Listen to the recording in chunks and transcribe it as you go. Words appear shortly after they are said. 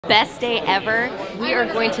Best day ever. We are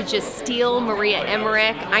going to just steal Maria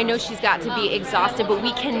Emmerich. I know she's got to be exhausted, but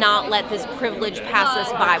we cannot let this privilege pass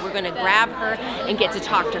us by. We're going to grab her and get to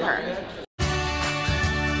talk to her.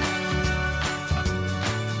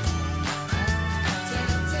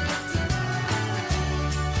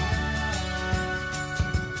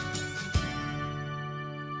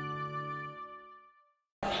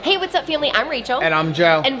 Hey, what's up, family? I'm Rachel. And I'm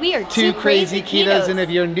Joe. And we are Two Crazy Ketos. And if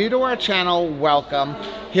you're new to our channel, welcome.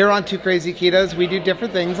 Here on Two Crazy Ketos, we do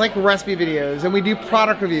different things like recipe videos and we do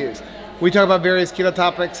product reviews. We talk about various keto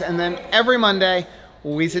topics, and then every Monday,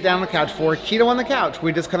 we sit down on the couch for Keto on the Couch.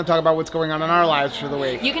 We just kind of talk about what's going on in our lives for the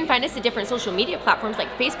week. You can find us at different social media platforms like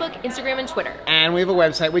Facebook, Instagram, and Twitter. And we have a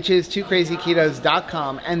website, which is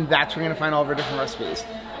twocrazyketos.com, and that's where you're going to find all of our different recipes.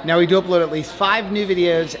 Now, we do upload at least 5 new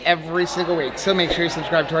videos every single week, so make sure you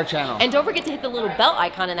subscribe to our channel. And don't forget to hit the little bell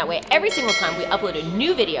icon, and that way every single time we upload a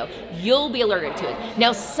new video, you'll be alerted to it.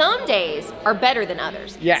 Now, some days are better than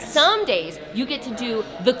others. Yes. Some days you get to do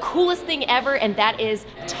the coolest thing ever, and that is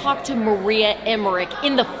talk to Maria Emmerich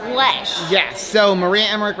in the flesh. Yes, so Maria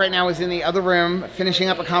Emmerich right now is in the other room finishing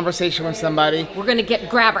up a conversation with somebody. We're gonna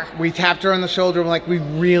grab her. We tapped her on the shoulder. We're like, we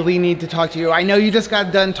really need to talk to you. I know you just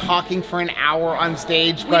got done talking for an hour on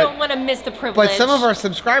stage, we don't want to miss the privilege. But some of our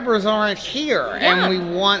subscribers aren't here, and we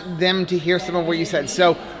want them to hear some of what you said.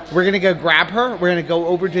 So we're gonna go grab her. We're gonna go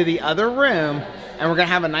over to the other room, and we're gonna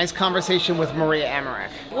have a nice conversation with Maria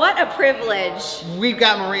Emmerich. What a privilege. We've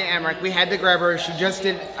got Maria Emmerich. We had to grab her. She just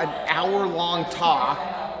did an hour-long talk,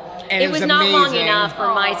 and it was not amazing. Long enough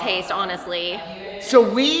for my taste, honestly. So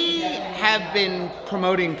we have been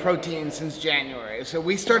promoting protein since January. So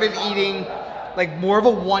we started eating like more of a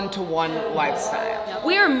one-to-one lifestyle.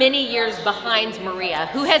 We are many years behind Maria,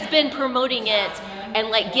 who has been promoting it and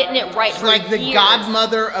like getting it right for like the years.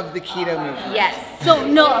 godmother of the keto movement. Yes. So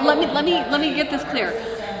no, let me get this clear.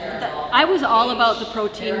 I was all about the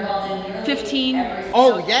protein 15,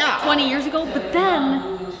 20 years ago, but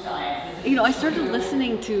then, you know, I started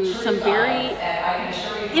listening to some very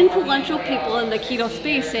influential people in the keto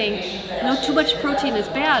space saying, no, too much protein is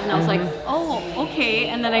bad. And I was like, oh, okay.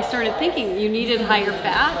 And then I started thinking you needed higher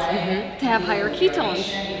fat to have higher ketones.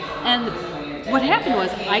 And what happened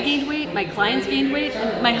was I gained weight, my clients gained weight,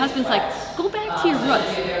 and my husband's like, go back to your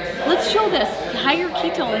roots. Let's show this. Higher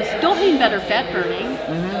ketones don't mean better fat burning.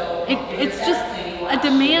 It's just a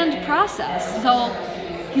demand process. So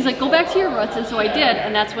he's like, go back to your roots. And so I did.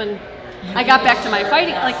 And that's when I got back to my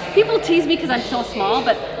fighting. Like, people tease me because I'm so small,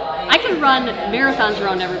 but I can run marathons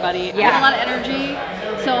around everybody. I have a lot of energy.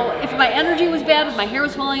 So if my energy was bad, if my hair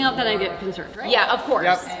was falling out, then I'd get concerned, right? Yeah, of course.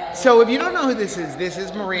 Yep. So if you don't know who this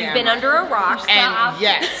is Maria You've been under a rock. And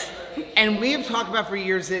yes, and we have talked about for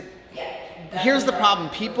years that here's the problem.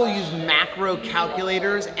 People use macro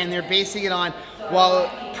calculators and they're basing it on, well,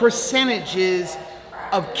 percentages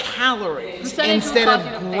of calories instead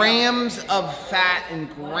of grams of fat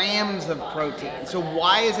and grams of protein. So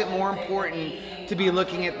why is it more important to be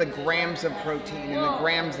looking at the grams of protein and the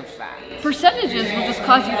grams of fat? Percentages will just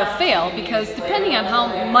cause you to fail because depending on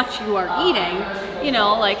how much you are eating, you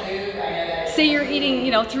know, like say you're eating,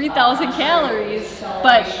 you know, 3,000 calories,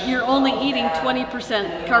 but you're only eating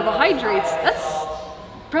 20% carbohydrates, that's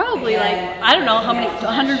probably like, I don't know how many,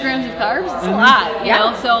 100 grams of carbs? It's a lot, you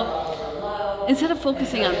know, so instead of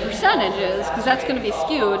focusing on percentages, because that's going to be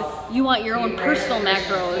skewed, you want your own personal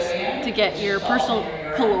macros to get your personal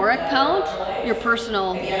caloric count, your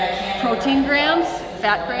personal protein grams,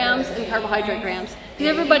 fat grams, and carbohydrate grams.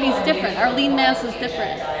 Because everybody's different. Our lean mass is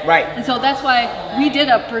different. Right. And so that's why we did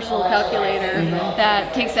a personal calculator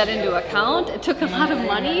that takes that into account. It took a lot of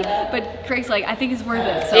money, but Craig's like, I think it's worth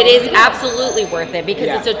it. So it is absolutely worth it because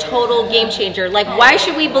it's a total game changer. Like, why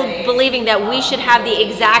should we be believing that we should have the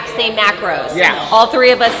exact same macros? Yeah. All 3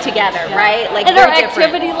 of us together, right? Like, and our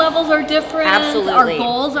activity levels are different. Absolutely. Our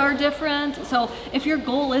goals are different. So if your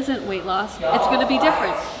goal isn't weight loss, it's going to be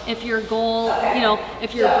different. If your goal, you know,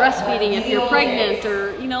 if you're breastfeeding, if you're pregnant,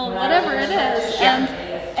 or, you know, whatever it is, and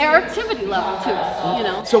our activity level too, you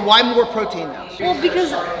know. So why more protein though? Well,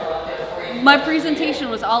 because my presentation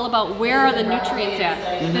was all about where are the nutrients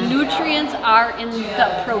at. The nutrients are in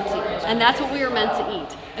the protein, and that's what we are meant to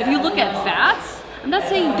eat. If you look at fats, I'm not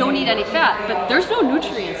saying don't eat any fat, but there's no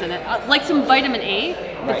nutrients in it, like some vitamin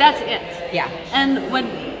A, but that's it. Yeah. And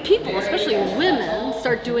when people, especially women,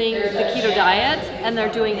 start doing the keto diet, and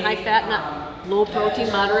they're doing high fat, not low protein,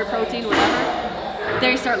 moderate protein, whatever,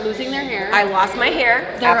 they start losing their hair. I lost my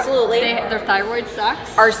hair, absolutely. Their thyroid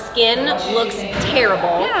sucks. Our skin looks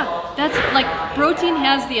terrible. Yeah, that's like protein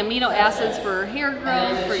has the amino acids for hair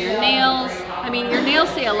growth, for your nails. I mean, your nails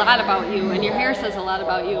say a lot about you, and your hair says a lot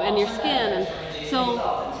about you, and your skin. And so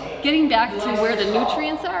getting back to where the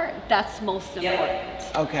nutrients are, that's most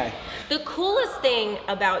important. Okay. The coolest thing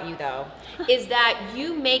about you, though, is that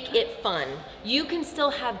you make it fun. You can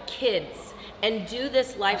still have kids and do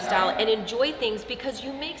this lifestyle and enjoy things because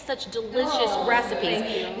you make such delicious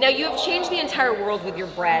recipes. Now, you have changed the entire world with your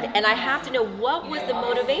bread, and I have to know, what was the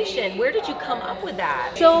motivation? Where did you come up with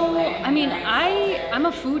that? So, I mean, I'm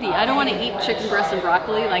a foodie. I don't want to eat chicken breast and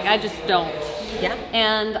broccoli. Like, I just don't. Yeah.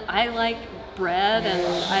 And I like bread, and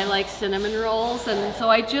I like cinnamon rolls, and so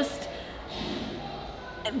I just,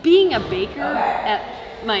 being a baker at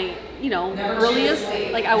my, earliest,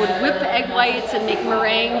 like I would whip egg whites and make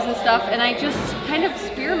meringues and stuff, and I just kind of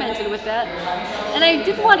experimented with that. And I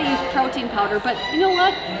didn't want to use protein powder, but you know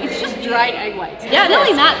what? It's just dried egg whites. Yeah, it's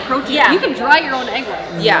really not protein. Yeah. You can dry your own egg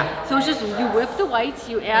whites. Yeah. So it's just, you whip the whites,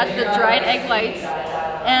 you add the dried egg whites,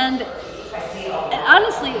 and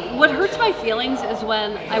honestly, what hurts my feelings is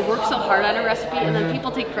when I work so hard on a recipe and then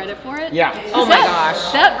people take credit for it. Yeah. Oh my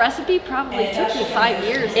gosh. That recipe probably took me 5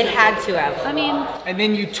 years. It had to have. I mean. And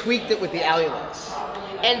then you tweaked it with the allulose.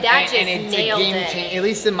 And that just it's nailed a game it. changer. At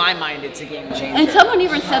least in my mind, it's a game changer. And someone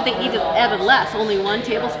even said they added less, only 1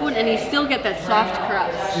 tablespoon, and you still get that soft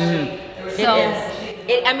crust. So, it is.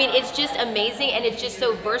 It's just amazing, and it's just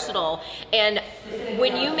so versatile. And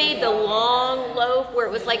when you made the long loaf where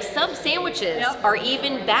it was like sub sandwiches are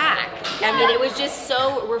even back. I mean, it was just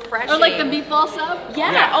so refreshing. or like the meatball sub.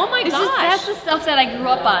 Yeah. Oh my gosh. That's the stuff that I grew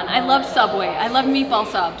up on. I love Subway. I love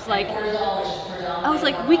meatball subs. Like, I was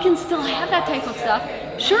like, we can still have that type of stuff.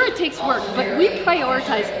 Sure, it takes work, but we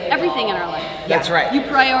prioritize everything in our life. That's right. You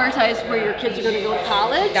prioritize where your kids are going to go to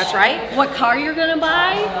college. That's right. What car you're going to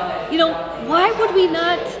buy. Why would we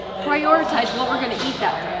not prioritize what we're going to eat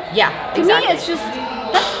that day? Yeah, To exactly. me, it's just,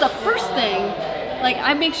 that's the first thing. Like,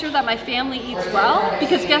 I make sure that my family eats well,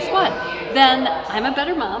 because guess what? Then I'm a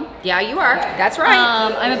better mom. Yeah, you are. That's right.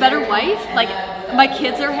 I'm a better wife. Like, my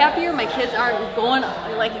kids are happier. My kids aren't going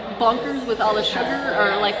like bonkers with all the sugar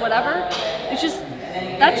or like whatever. It's just,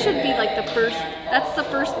 that should be like that's the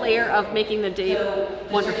first layer of making the day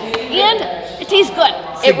wonderful. And it tastes good.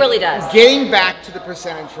 It really does. Getting back to the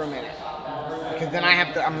percentage for a minute, because then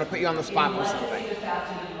I'm going to put you on the spot for something.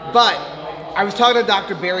 But I was talking to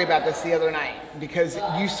Dr. Barry about this the other night, because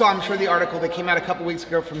you saw, I'm sure, the article that came out a couple weeks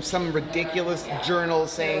ago from some ridiculous journal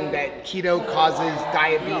saying that keto causes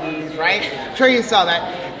diabetes, right? I'm sure you saw that.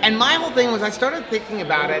 And my whole thing was, I started thinking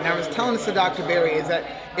about it, and I was telling this to Dr. Barry, is that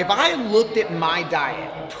if I looked at my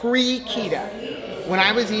diet pre-keto, when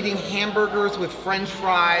I was eating hamburgers with French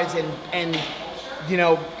fries and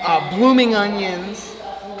blooming onions,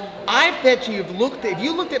 I bet you if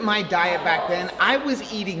you looked at my diet back then, I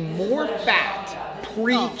was eating more fat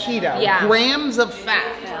pre-keto, grams of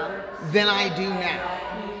fat, than I do now.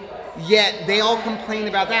 Yet they all complain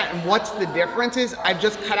about that. And what's the difference is I've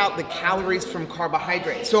just cut out the calories from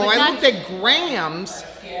carbohydrates. So if I looked at grams,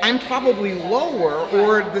 I'm probably lower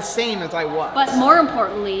or the same as I was. But more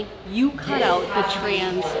importantly, you cut out the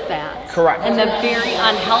trans fats. Correct. And the very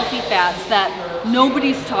unhealthy fats that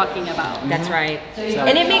nobody's talking about. That's right.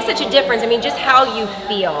 And it makes such a difference. I mean, just how you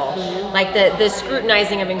feel. Like the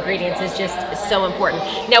scrutinizing of ingredients is just so important.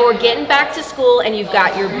 Now we're getting back to school and you've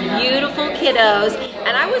got your beautiful kiddos.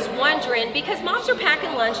 And I was wondering, because moms are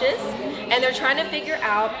packing lunches and they're trying to figure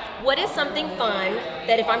out what is something fun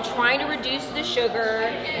that if I'm trying to reduce the sugar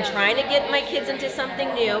and trying to get my kids into something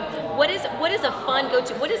new, what is a fun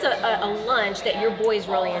go-to? What is a lunch that your boys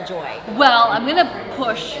really enjoy? Well, I'm going to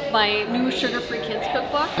push my new Sugar-Free Kids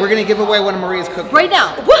cookbook. We're going to give away one of Maria's cookbooks. Right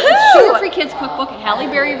now. Woohoo! Sugar-Free Kids cookbook. Halle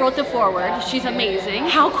Berry wrote the foreword. She's amazing.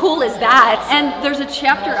 How cool is that? And there's a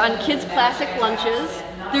chapter on kids' classic lunches.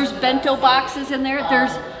 There's bento boxes in there.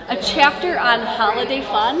 There's a chapter on holiday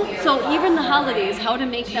fun. So even the holidays, how to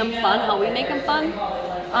make them fun, how we make them fun.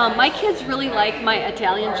 My kids really like my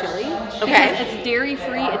Italian chili. Okay. Because it's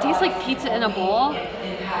dairy-free. It tastes like pizza in a bowl.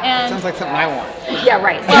 And Sounds like something I want. Yeah,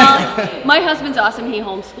 right. well, my husband's awesome. He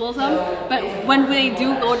homeschools them. But when they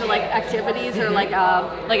do go to like activities or like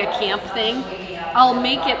a camp thing, I'll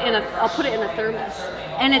put it in a thermos,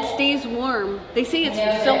 and it stays warm. They say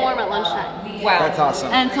it's still warm at lunchtime. Wow. That's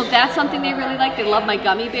awesome. And so that's something they really like. They love my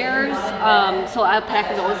gummy bears, so I'll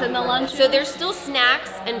pack those in the lunch. So there's still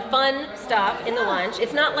snacks and fun stuff in the lunch.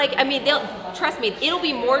 It's not like, I mean, trust me, it'll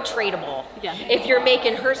be more tradable if you're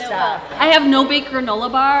making her stuff. I have no-bake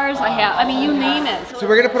granola bars. You name it. So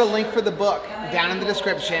we're going to put a link for the book down in the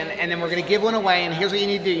description, and then we're going to give one away. And here's what you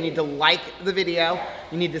need to do. You need to like the video,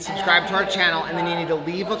 you need to subscribe to our channel, and then you need to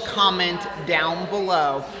leave a comment down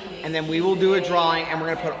below. And then we will do a drawing, and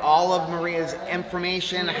we're going to put all of Maria's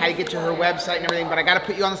information, how to get to her website and everything. But I got to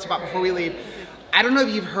put you on the spot before we leave. I don't know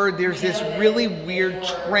if you've heard, there's this really weird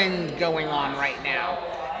trend going on right now.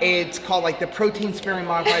 It's called like the protein sparing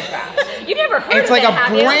modified fast. You've never heard of it, it's like a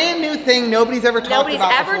have you? brand new thing. Nobody's ever talked about before.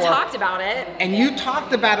 Nobody's ever talked about it. And you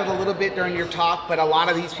talked about it a little bit during your talk, but a lot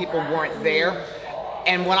of these people weren't there.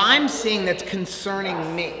 And what I'm seeing that's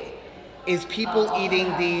concerning me is people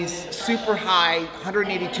eating these super high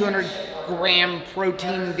 180, 200 gram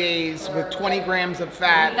protein days with 20 grams of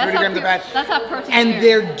fat, 30 grams of fat. That's not protein and sparing.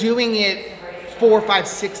 They're doing it 4, 5,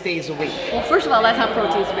 6 days a week. Well, first of all, that's not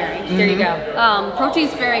protein sparing. There you go. Protein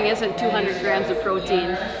sparing isn't 200 grams of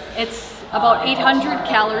protein. It's about 800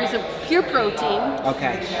 calories of pure protein.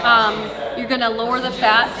 Okay. You're going to lower the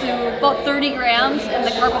fat to about 30 grams and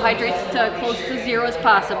the carbohydrates to close to 0 as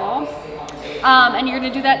possible. And you're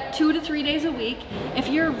going to do that 2 to 3 days a week. If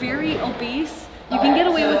you're very obese, you can get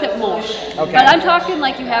away with it more. Okay. But I'm talking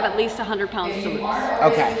like you have at least 100 pounds to lose.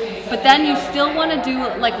 Okay. But then you still want to do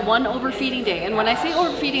like one overfeeding day. And when I say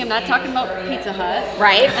overfeeding, I'm not talking about Pizza Hut.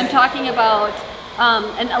 Right. I'm talking about,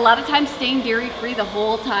 and a lot of times staying dairy free the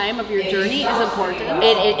whole time of your journey is important.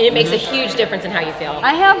 It makes a huge difference in how you feel.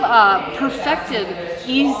 I have perfected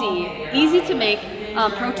easy to make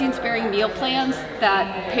protein sparing meal plans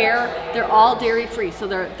that pair. They're all dairy free, so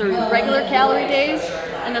they're regular calorie days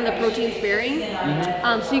and then the protein sparing.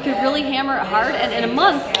 So you can really hammer it hard and in a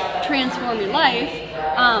month transform your life.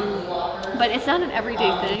 But it's not an everyday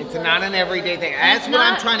thing. It's not an everyday thing. That's what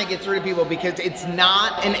I'm trying to get through to people, because it's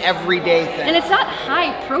not an everyday thing. And it's not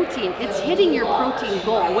high protein. It's hitting your protein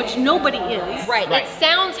goal, which nobody is. Right. It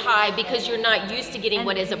sounds high because you're not used to getting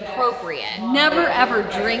what is appropriate. Never ever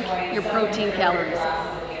drink your protein calories.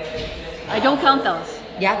 I don't count those.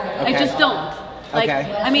 Yeah. I just don't. Like,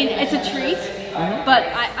 Okay. I mean, it's a treat, but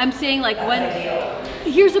I'm saying like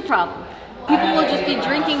here's the problem. People will just be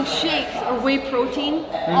drinking shakes or whey protein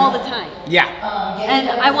all the time. Yeah. And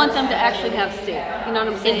I want them to actually have steak. You know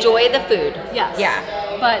what I'm saying? Enjoy the food. Yes.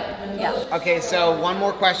 Yeah. But, yeah. Okay, so one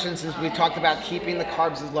more question, since we talked about keeping the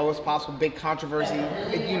carbs as low as possible. Big controversy,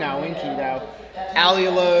 you know, in keto.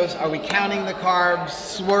 Allulose, are we counting the carbs?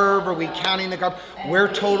 Swerve, are we counting the carbs?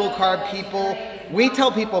 We're total carb people. We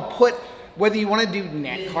tell people whether you want to do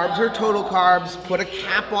net carbs or total carbs, put a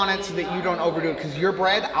cap on it so that you don't overdo it. Because your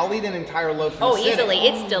bread, I'll eat an entire loaf in a sitting. Easily.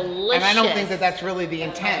 It's delicious. And I don't think that that's really the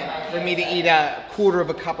intent, for me to eat a quarter of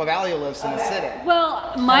a cup of allulose in a sitting.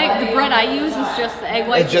 Well, the bread I use is just the egg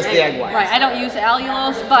whites. It's just the egg whites. Right, I don't use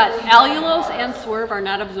allulose, but allulose and swerve are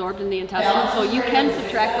not absorbed in the intestine, so you can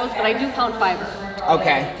subtract those, but I do count fiber.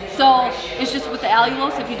 Okay. So it's just with the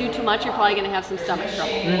allulose, if you do too much, you're probably going to have some stomach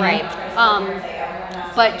trouble. Right.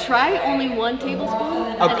 But try only 1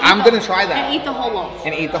 tablespoon. Okay, I'm going to try that. And eat the whole loaf.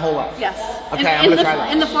 And eat the whole loaf. Yes. Okay, I'm going to try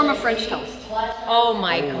that. In the form of French toast. Oh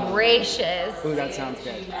my gracious. Ooh, that sounds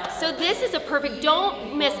good. So this is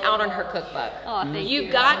don't miss out on her cookbook. Oh, thank you.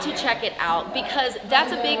 You've got to check it out, because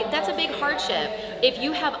that's a big hardship. If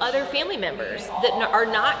you have other family members that are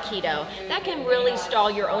not keto, that can really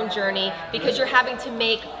stall your own journey, because you're having to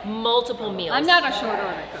make multiple meals. I'm not a short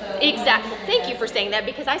order cook. Exactly. Thank you for saying that,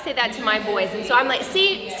 because I say that to my boys, and so I'm like,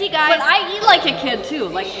 see guys. But I eat like a kid too.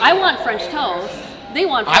 Like, I want French toast. They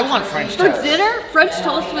want French I want toast. French For toast. dinner, French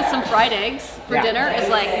toast with some fried eggs for Yeah. dinner is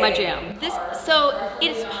like my jam. So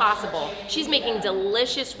it's possible. She's making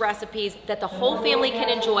delicious recipes that the whole family can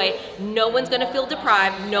enjoy. No one's going to feel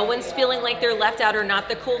deprived. No one's feeling like they're left out or not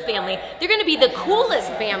the cool family. They're going to be the coolest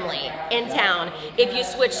family in town if you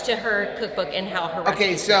switch to her cookbook and how her recipes.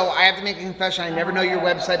 Okay, so I have to make a confession. I never know your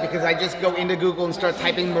website, because I just go into Google and start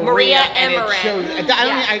typing Maria Maria and it Emmerich. shows.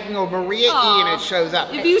 I can go Maria E and it shows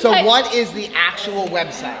up. If you So type- what is the actual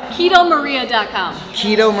website? KetoMaria.com.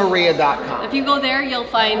 KetoMaria.com. If you go there, you'll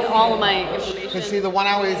find all of my Because see, information. the one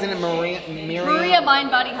I was in it, Maria. Maria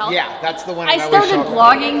Mind Body Health. Yeah, that's the one. I that always started show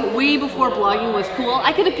up. blogging way before blogging was cool.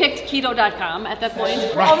 I could have picked keto.com at that point.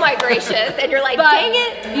 Oh my gracious. And you're like, But, dang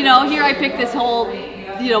it. you know, here I picked this whole,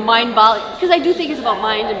 mind, body, because I do think it's about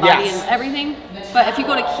mind and body Yes. and everything. But if you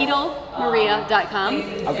go to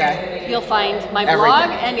KetoMaria.com, Okay. you'll find my Everything. blog,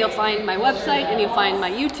 and you'll find my website, and you'll find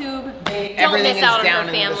my YouTube. Don't Everything miss out is on down her in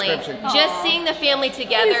the family. description. Just seeing the family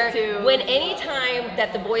together. Please do. When any time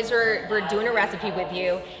that the boys were doing a recipe with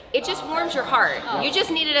you, it just warms your heart. You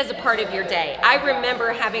just need it as a part of your day. I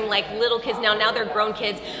remember having like little kids now they're grown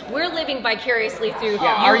kids. We're living vicariously through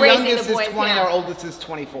Yeah, you our raising youngest the boys. is 20, yeah. our oldest is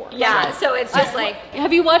 24. Yeah, so it's just like,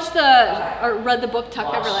 Have you watched or read the book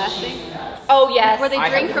Tuck Everlasting? oh yes. Where they I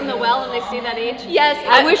drink have. from the well and they stay that age? Yes,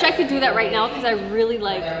 I wish I could do that right now, because I really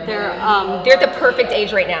like their. they're the perfect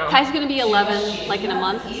age right now. Kai's going to be 11, like in a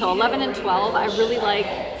month, so 11 and 12. I really like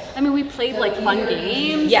I mean, we played like fun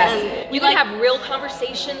games. Yes, you can have real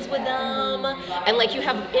conversations with them, and like you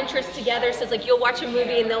have interests together. So it's like you'll watch a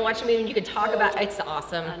movie and they'll watch a movie and you can talk about it. It's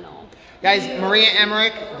awesome. I know. Guys, Maria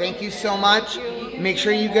Emmerich, thank you so much. Make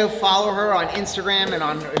sure you go follow her on Instagram and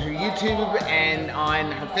on her YouTube and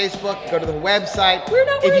on her Facebook. Go to the website.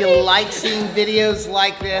 If you like seeing videos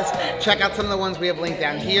like this, check out some of the ones we have linked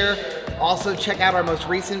down here. Also, check out our most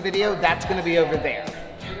recent video. That's going to be over there.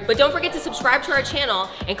 But don't forget to subscribe to our channel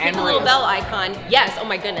and click the little bell icon. Yes, oh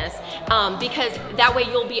my goodness. Because that way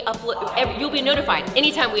you'll be notified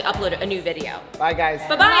anytime we upload a new video. Bye, guys.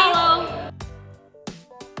 Bye-bye.